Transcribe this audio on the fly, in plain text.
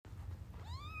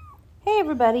Hey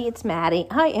everybody, it's Maddie.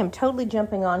 I am totally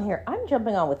jumping on here. I'm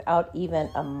jumping on without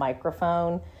even a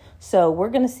microphone. So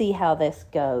we're going to see how this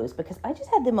goes because I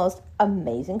just had the most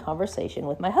amazing conversation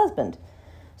with my husband.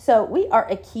 So we are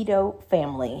a keto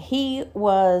family. He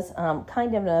was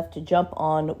kind enough to jump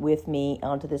on with me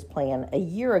onto this plan a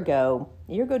year ago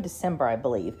December, I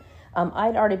believe.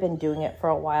 I'd already been doing it for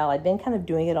a while. I'd been kind of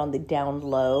doing it on the down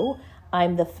low.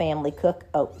 I'm the family cook.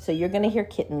 Oh, so you're going to hear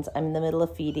kittens. I'm in the middle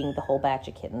of feeding the whole batch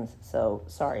of kittens, so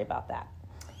sorry about that.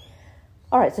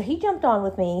 All right, so he jumped on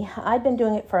with me. I'd been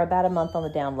doing it for about a month on the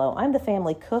down low. I'm the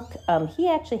family cook. He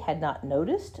actually had not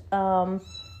noticed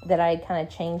that I had kind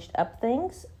of changed up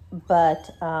things,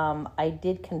 but I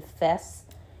did confess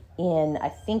in, I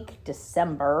think,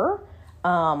 December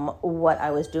what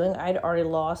I was doing. I'd already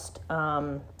lost,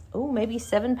 maybe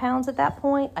 7 pounds at that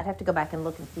point. I'd have to go back and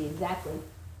look and see exactly.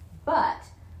 But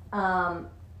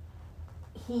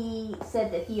he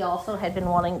said that he also had been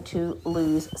wanting to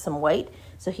lose some weight,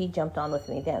 so he jumped on with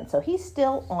me then. So he's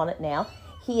still on it now.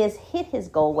 He has hit his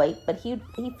goal weight, but he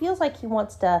feels like he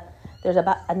wants to, there's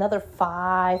about another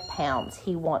 5 pounds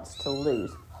he wants to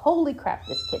lose. Holy crap,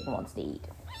 this kitten wants to eat.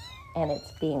 And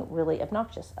it's being really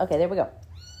obnoxious. Okay, there we go.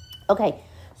 Okay,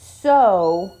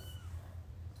 so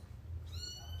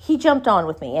he jumped on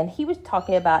with me, and he was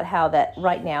talking about how that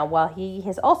right now, while he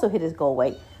has also hit his goal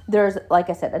weight, there's, like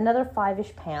I said, another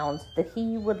 5-ish pounds that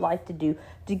he would like to do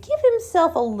to give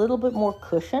himself a little bit more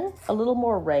cushion, a little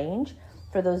more range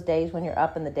for those days when you're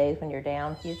up and the days when you're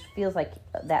down. He just feels like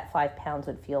that 5 pounds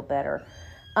would feel better.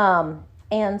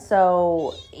 And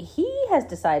so he has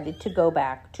decided to go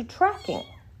back to tracking,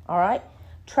 all right?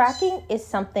 Tracking is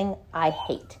something I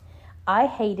hate. I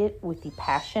hate it with the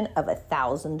passion of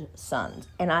 1,000 suns,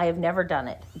 and I have never done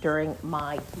it during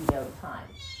my keto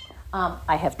time.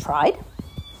 I have tried.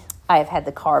 I have had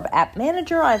the carb app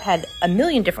manager. I've had a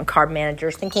million different carb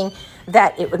managers thinking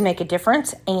that it would make a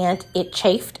difference, and it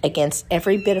chafed against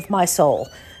every bit of my soul.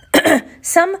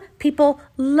 Some people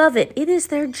love it. It is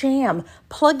their jam,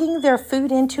 plugging their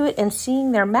food into it and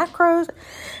seeing their macros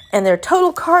and their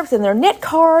total carbs and their net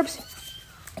carbs.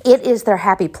 It is their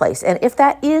happy place. And if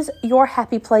that is your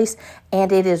happy place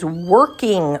and it is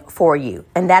working for you,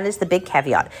 and that is the big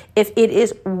caveat, if it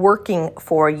is working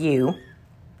for you,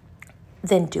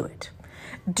 then do it.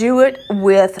 Do it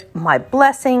with my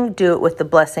blessing. Do it with the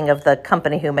blessing of the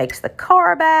company who makes the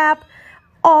carb app,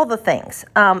 all the things.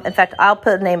 In fact, I'll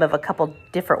put the name of a couple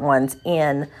different ones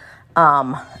in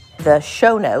the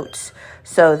show notes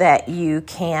so that you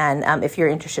can, if you're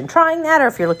interested in trying that or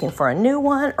if you're looking for a new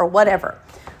one or whatever.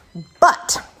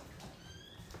 But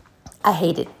I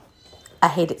hate it. I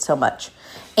hate it so much.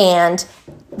 And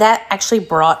that actually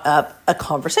brought up a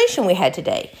conversation we had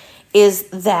today, is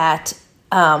that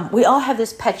we all have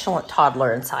this petulant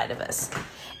toddler inside of us.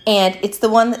 And it's the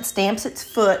one that stamps its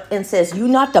foot and says, "You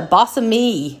not the boss of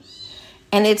me."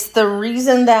 And it's the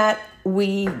reason that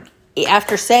we,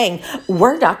 after saying,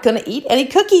 "We're not going to eat any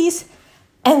cookies,"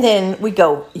 and then we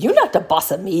go, "You not the boss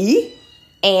of me."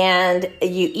 And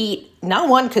you eat not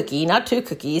one cookie, not 2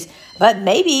 cookies, but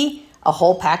maybe a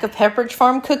whole pack of Pepperidge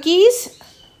Farm cookies.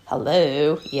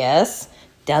 Hello, yes,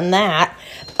 done that.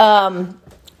 The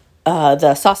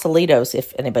Sausalitos,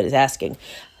 if anybody's asking.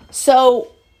 So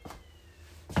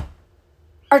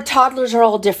our toddlers are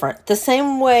all different. The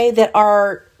same way that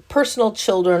our personal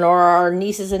children or our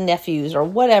nieces and nephews or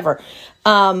whatever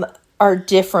are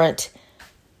different.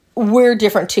 We're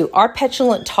different too. Our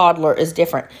petulant toddler is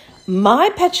different. My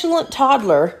petulant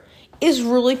toddler is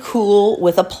really cool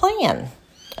with a plan,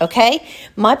 okay?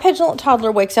 My petulant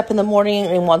toddler wakes up in the morning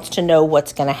and wants to know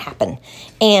what's going to happen.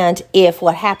 And if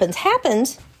what happens,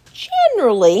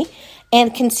 generally,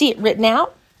 and can see it written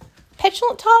out,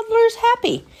 petulant toddler is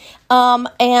happy.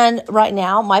 And right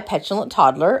now, my petulant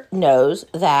toddler knows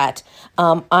that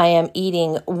I am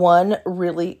eating one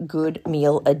really good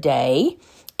meal a day,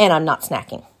 and I'm not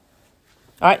snacking.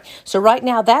 All right, so right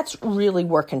now that's really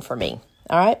working for me.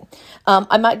 All right,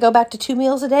 I might go back to 2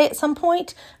 meals a day at some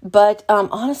point, but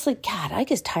honestly, God, I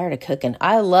get tired of cooking.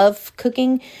 I love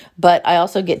cooking, but I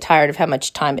also get tired of how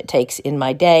much time it takes in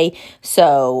my day.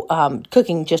 So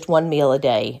cooking just 1 meal a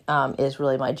day is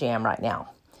really my jam right now.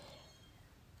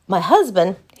 My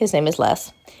husband, his name is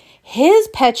Les, his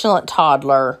petulant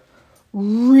toddler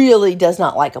really does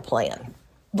not like a plan.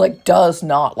 Does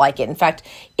not like it. In fact,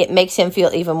 it makes him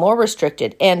feel even more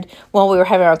restricted. And while we were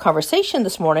having our conversation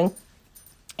this morning,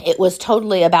 it was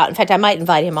totally about, in fact, I might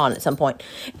invite him on at some point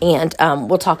and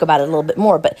we'll talk about it a little bit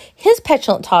more. But his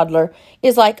petulant toddler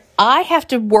is like, I have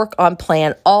to work on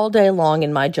plan all day long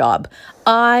in my job.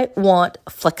 I want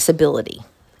flexibility,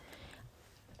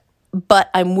 but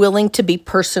I'm willing to be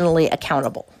personally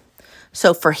accountable.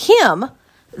 So for him,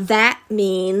 that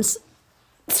means,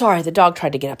 sorry, the dog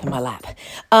tried to get up in my lap.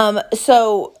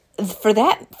 So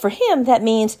for him, that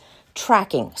means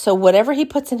tracking. So whatever he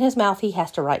puts in his mouth, he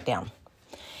has to write down.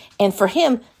 And for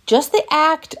him, just the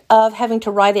act of having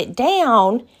to write it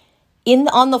down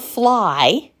on the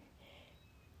fly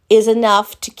is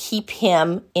enough to keep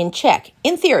him in check.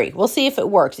 In theory, we'll see if it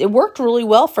works. It worked really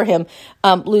well for him,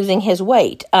 losing his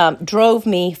weight. Drove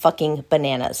me fucking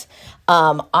bananas.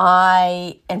 In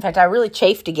fact, I really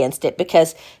chafed against it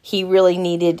because he really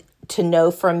needed to know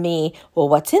from me, well,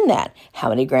 what's in that? How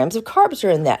many grams of carbs are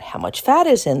in that? How much fat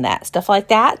is in that? Stuff like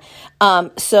that.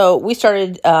 So we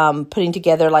started putting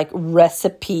together like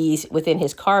recipes within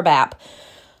his carb app,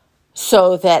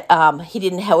 so that he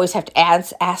didn't always have to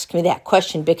ask me that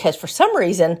question, because for some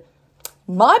reason,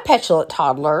 my petulant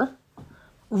toddler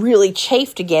really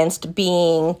chafed against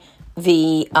being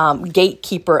the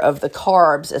gatekeeper of the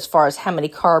carbs as far as how many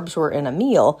carbs were in a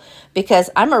meal, because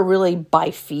I'm a really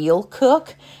by feel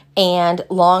cook, and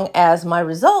long as my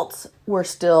results were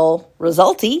still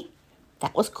resulty,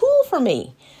 that was cool for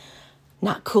me.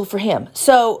 Not cool for him.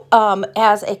 So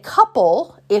as a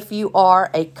couple, if you are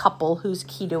a couple who's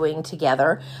ketoing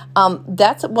together,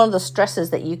 that's one of the stresses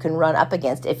that you can run up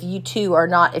against if you two are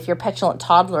not, if your petulant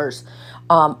toddlers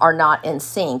are not in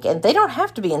sync. And they don't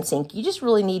have to be in sync. You just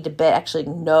really need to actually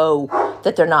know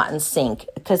that they're not in sync,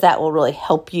 because that will really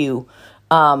help you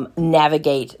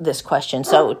navigate this question.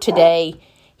 So today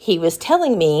he was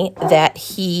telling me that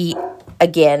he,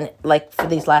 again, like for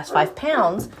these last 5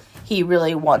 pounds, he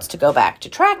really wants to go back to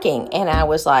tracking. And I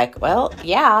was like, well,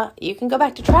 yeah, you can go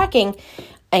back to tracking,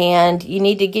 and you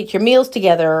need to get your meals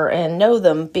together and know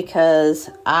them, because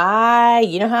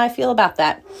you know how I feel about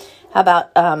that. How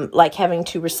about like having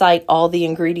to recite all the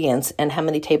ingredients and how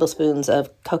many tablespoons of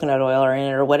coconut oil are in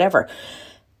it or whatever.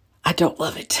 I don't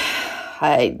love it.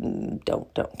 I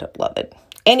don't love it.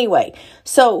 Anyway,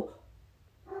 so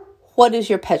what is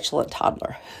your petulant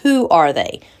toddler? Who are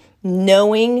they?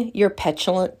 Knowing your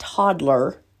petulant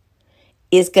toddler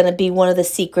is going to be one of the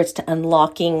secrets to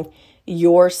unlocking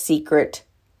your secret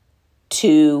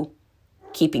to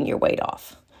keeping your weight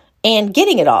off and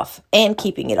getting it off and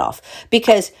keeping it off.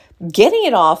 Because getting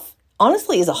it off,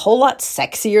 honestly, is a whole lot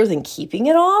sexier than keeping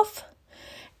it off.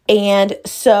 And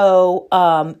so,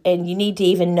 and you need to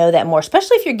even know that more,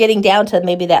 especially if you're getting down to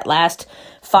maybe that last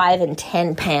 5 and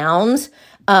 10 pounds.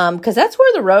 Because that's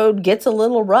where the road gets a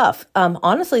little rough.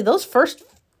 Honestly, those first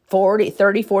 30,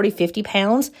 40, 50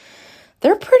 pounds,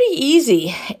 they're pretty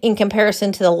easy in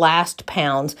comparison to the last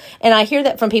pounds. And I hear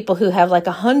that from people who have like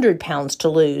 100 pounds to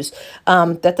lose,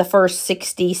 that the first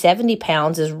 60, 70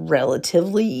 pounds is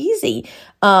relatively easy.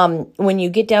 When you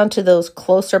get down to those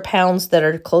closer pounds that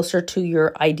are closer to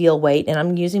your ideal weight, and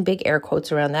I'm using big air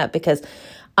quotes around that because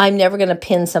I'm never going to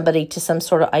pin somebody to some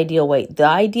sort of ideal weight. The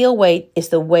ideal weight is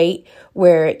the weight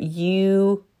where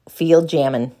you feel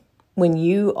jamming. When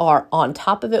you are on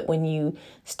top of it, when you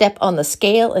step on the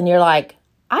scale and you're like,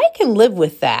 I can live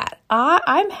with that.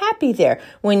 I'm happy there.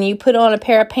 When you put on a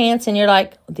pair of pants and you're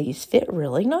like, these fit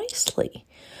really nicely.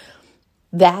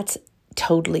 That's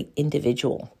totally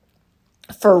individual.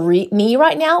 For me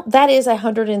right now, that is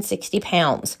 160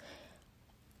 pounds.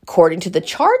 According to the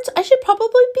charts, I should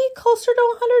probably be closer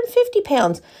to 150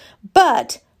 pounds.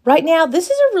 But right now, this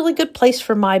is a really good place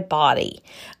for my body.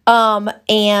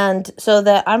 And so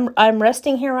that I'm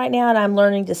resting here right now, and I'm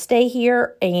learning to stay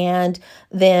here and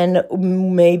then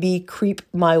maybe creep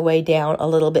my way down a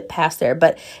little bit past there.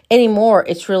 But anymore,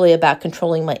 it's really about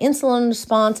controlling my insulin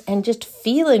response and just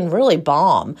feeling really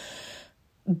bomb.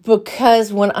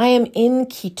 Because when I am in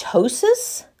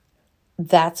ketosis,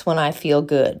 that's when I feel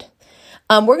good.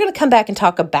 We're going to come back and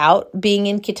talk about being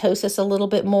in ketosis a little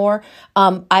bit more.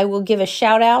 I will give a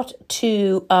shout out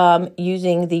to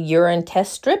using the urine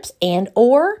test strips and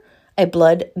or a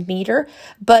blood meter,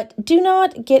 but do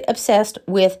not get obsessed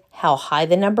with how high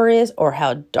the number is or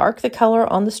how dark the color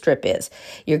on the strip is.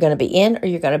 You're going to be in or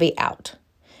you're going to be out.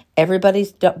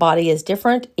 Everybody's body is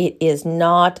different. It is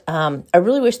not, I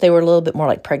really wish they were a little bit more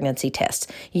like pregnancy tests.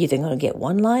 You're either going to get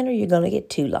 1 line or you're going to get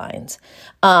 2 lines.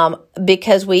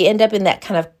 Because we end up in that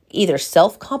kind of either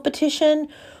self-competition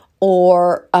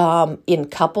or in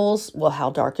couples. Well, how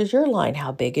dark is your line?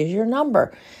 How big is your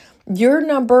number? Your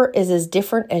number is as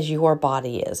different as your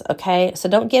body is, okay? So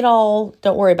don't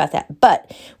worry about that.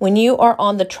 But when you are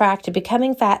on the track to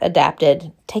becoming fat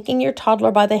adapted, taking your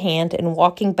toddler by the hand and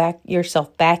walking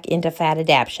yourself back into fat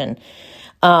adaptation,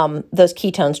 those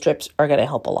ketone strips are going to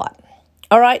help a lot.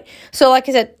 All right. So like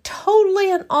I said,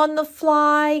 totally on the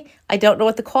fly. I don't know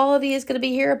what the quality is going to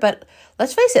be here, but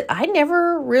let's face it, I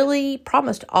never really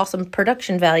promised awesome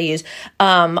production values.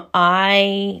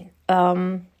 I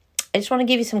just want to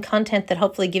give you some content that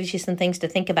hopefully gives you some things to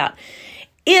think about.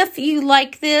 If you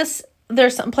like this,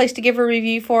 there's some place to give a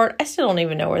review for it. I still don't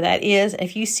even know where that is.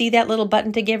 If you see that little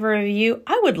button to give a review,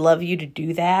 I would love you to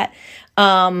do that.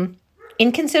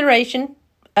 In consideration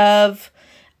of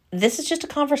this is just a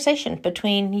conversation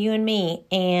between you and me,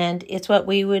 and it's what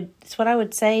I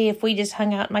would say if we just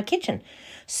hung out in my kitchen.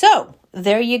 So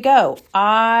there you go.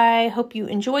 I hope you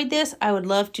enjoyed this. I would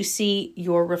love to see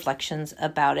your reflections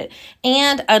about it.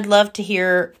 And I'd love to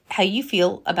hear how you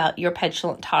feel about your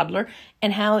petulant toddler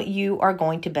and how you are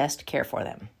going to best care for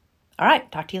them. All right.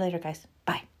 Talk to you later, guys.